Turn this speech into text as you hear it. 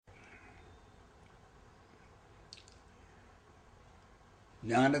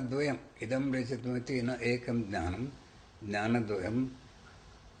ज्ञानद्वयम् इदं रचितमिति न एकं ज्ञानं ज्ञानद्वयं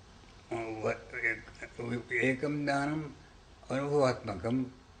एकं ज्ञानम् अनुभवात्मकम्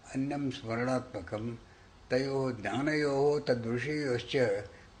अन्यं स्मरणात्मकं तयोः ज्ञानयोः तद्विषययोश्च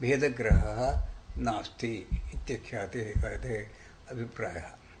भेदग्रहः नास्ति इत्याख्यातिः अभिप्रायः।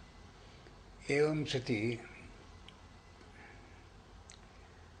 एवं सति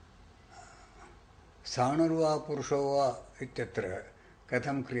साणुर्वा पुरुषो वा इत्यत्र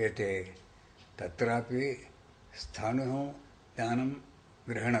कथं क्रियते तत्रापि स्थाणुः ज्ञानं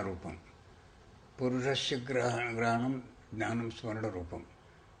ग्रहणरूपं पुरुषस्य ग्रहणं ज्ञानं स्मरणरूपं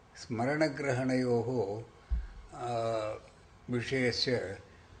स्मरणग्रहणयोः विषयस्य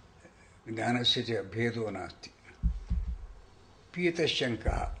ज्ञानस्य च भेदो नास्ति।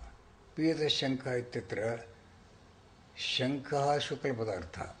 पीतशङ्कः इत्यत्र शङ्खः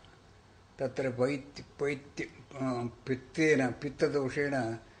शुक्लपदार्थः तत्र पित्तदोषेण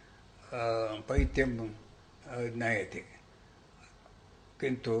पैत्यं ज्ञायते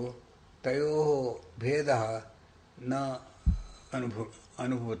किन्तु तयोः भेदः न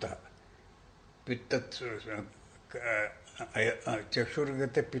अनुभूतः।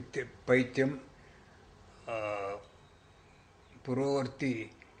 चक्षुर्गते पैत्यं पुरोवर्ती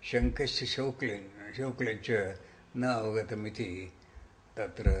शङ्खस्य शौक्लञ्च न अवगतमिति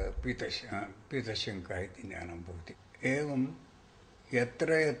तत्र पीतशङ्कः इति ज्ञानं भवति। एवं यत्र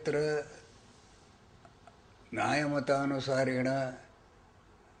यत्र न्यायमतानुसारेण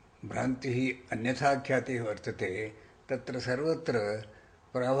भ्रान्तिः अन्यथाख्यातिः वर्तते तत्र सर्वत्र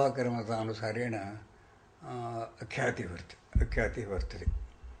प्राभाकरमतानुसारेण अख्यातिः वर्तते।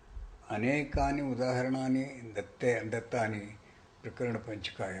 अनेकानि उदाहरणानि दत्तानि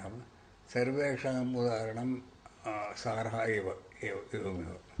प्रकरणपञ्चिकायां सर्वेषाम् उदाहरणं सारः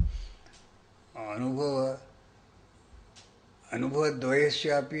एवमेव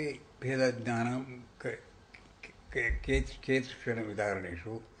अनुभवद्वयस्यापि भेदज्ञानं केचन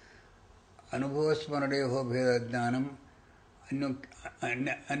उदाहरणेषु अनुभवस्मरणयोः भेदज्ञानम्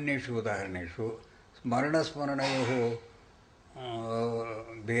अन्येषु उदाहरणेषु स्मरणस्मरणयोः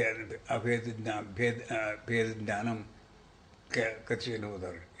भेदज्ञानं कतिचन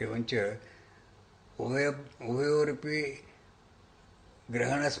उदाहरणम्। एवञ्च उभयोरपि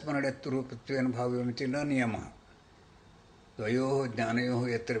ग्रहणस्मरणरूपत्वेन भाव्यमिति न नियमः। द्वयोः ज्ञानयोः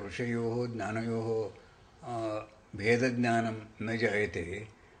यत्र विषयोः ज्ञानयोः भेदज्ञानं न जायते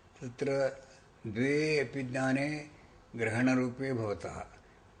तत्र द्वे अपि ज्ञाने ग्रहणरूपे भवतः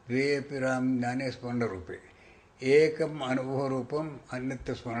द्वे अपि ज्ञाने स्मरणरूपे एकम् अनुभवरूपम्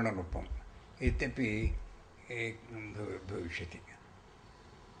अन्यत् स्मरणरूपम् इत्यपि भविष्यति।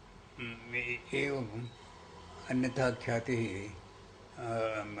 एवम् अन्यथा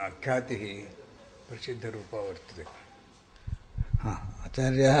आख्यातिः प्रसिद्धरूपा वर्तते।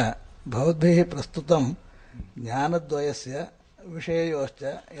 आचार्यः भवद्भिः प्रस्तुतं ज्ञानद्वयस्य विषययोश्च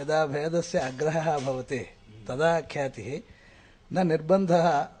यदा भेदस्य अग्रहः भवति तदा ख्यातिः न निर्बन्धः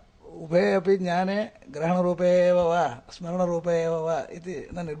उभे अपि ज्ञाने ग्रहणरूपे एव वा स्मरणरूपे एव वा इति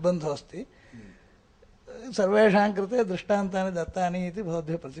न निर्बन्धोऽस्ति। सर्वेषां कृते दृष्टान्तानि दत्तानि इति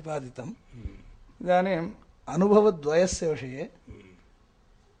भवद्भिः प्रतिपादितम्। इदानीम् अनुभवद्वयस्य विषये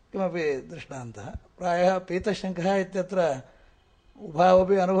किमपि दृष्टान्तः प्रायः पीतशङ्खः इत्यत्र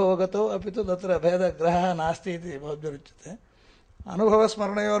उभावपि अनुभवगतौ अपि तु तत्र भेदग्रहः नास्ति इति भवद्भिरुच्यते।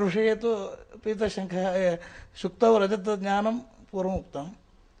 अनुभवस्मरणयोर्विषये तु पीतशङ्खः शुक्तौ रजतज्ञानं पूर्वमुक्तं।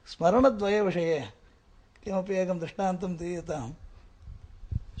 स्मरणद्वयविषये किमपि एकं दृष्टान्तं दीयताम्।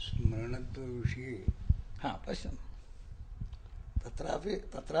 स्मरणद्वयविषये पश्यन्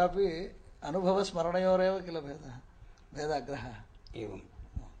तत्रापि अनुभवस्मरणयोरेव किल भेदाग्रहः। एवं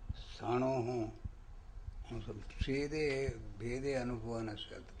साणोः भेदे अनुभवः न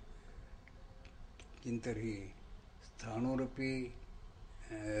स्यात् किं तर्हि स्थाणोरपि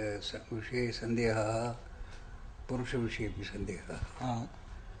विषये सन्देहः पुरुषविषयेपि सन्देहः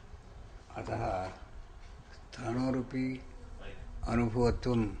अतः स्थाणोरपि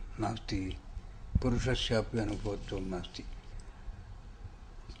अनुभवत्वं नास्ति पुरुषस्यापि अनुभवत्वं नास्ति।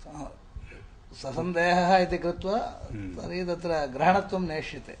 ससन्देहः इति कृत्वा तर्हि तत्र ग्रहणत्वं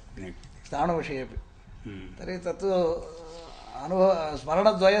नेष्यते स्थाणुविषयेपि। तर्हि तत्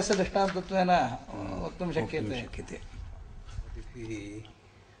स्मरणद्वयस्य दृष्टान्तत्वेन वक्तुं शक्यते।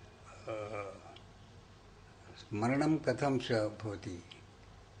 स्मरणं कथं भवति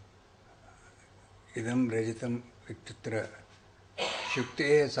इदं रजतम् इत्यत्र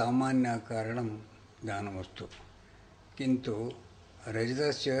शुक्तेः सामान्यकारणं ज्ञानमस्तु किन्तु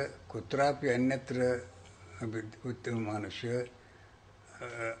रजतस्य कुत्रापि अन्यत्र विद्यमानस्य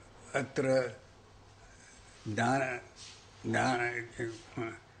अत्र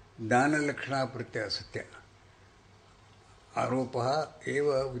ज्ञानलक्षणा प्रत्यय सत्य आरोपः एव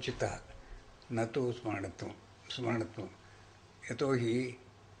उचितः न तु स्मरणत्वं यतोहि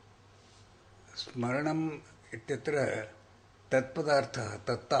स्मरणम् इत्यत्र तत्पदार्थः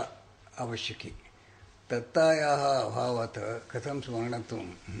तत्ता आवश्यकी तत्तायाः अभावात् कथं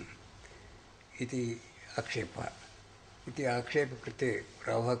स्मरणत्वम् इति आक्षेपः इति आक्षेपकृते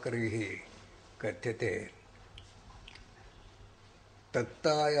प्रभाकरैः कथ्यते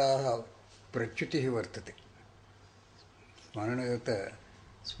तत्तायाः प्रच्युतिः वर्तते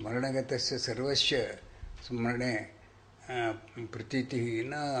स्मरणगतस्य सर्वस्य स्मरणे प्रतीतिः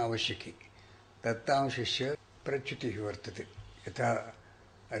न आवश्यकी तत्तांशस्य प्रच्युतिः वर्तते यथा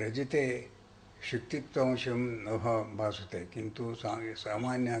रजते शुक्तित्वांशं न भासते किन्तु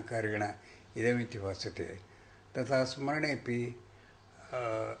सामान्याकारेण इदमिति भासते तथा स्मरणेपि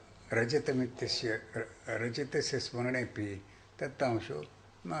रजतस्य स्मरणेपि तत्तांशो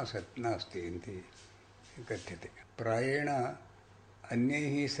नास्ति इति कथ्यते प्रायेण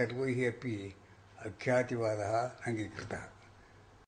अन्यैः सर्वैः अपि अख्यातिवादः अङ्गीकृतः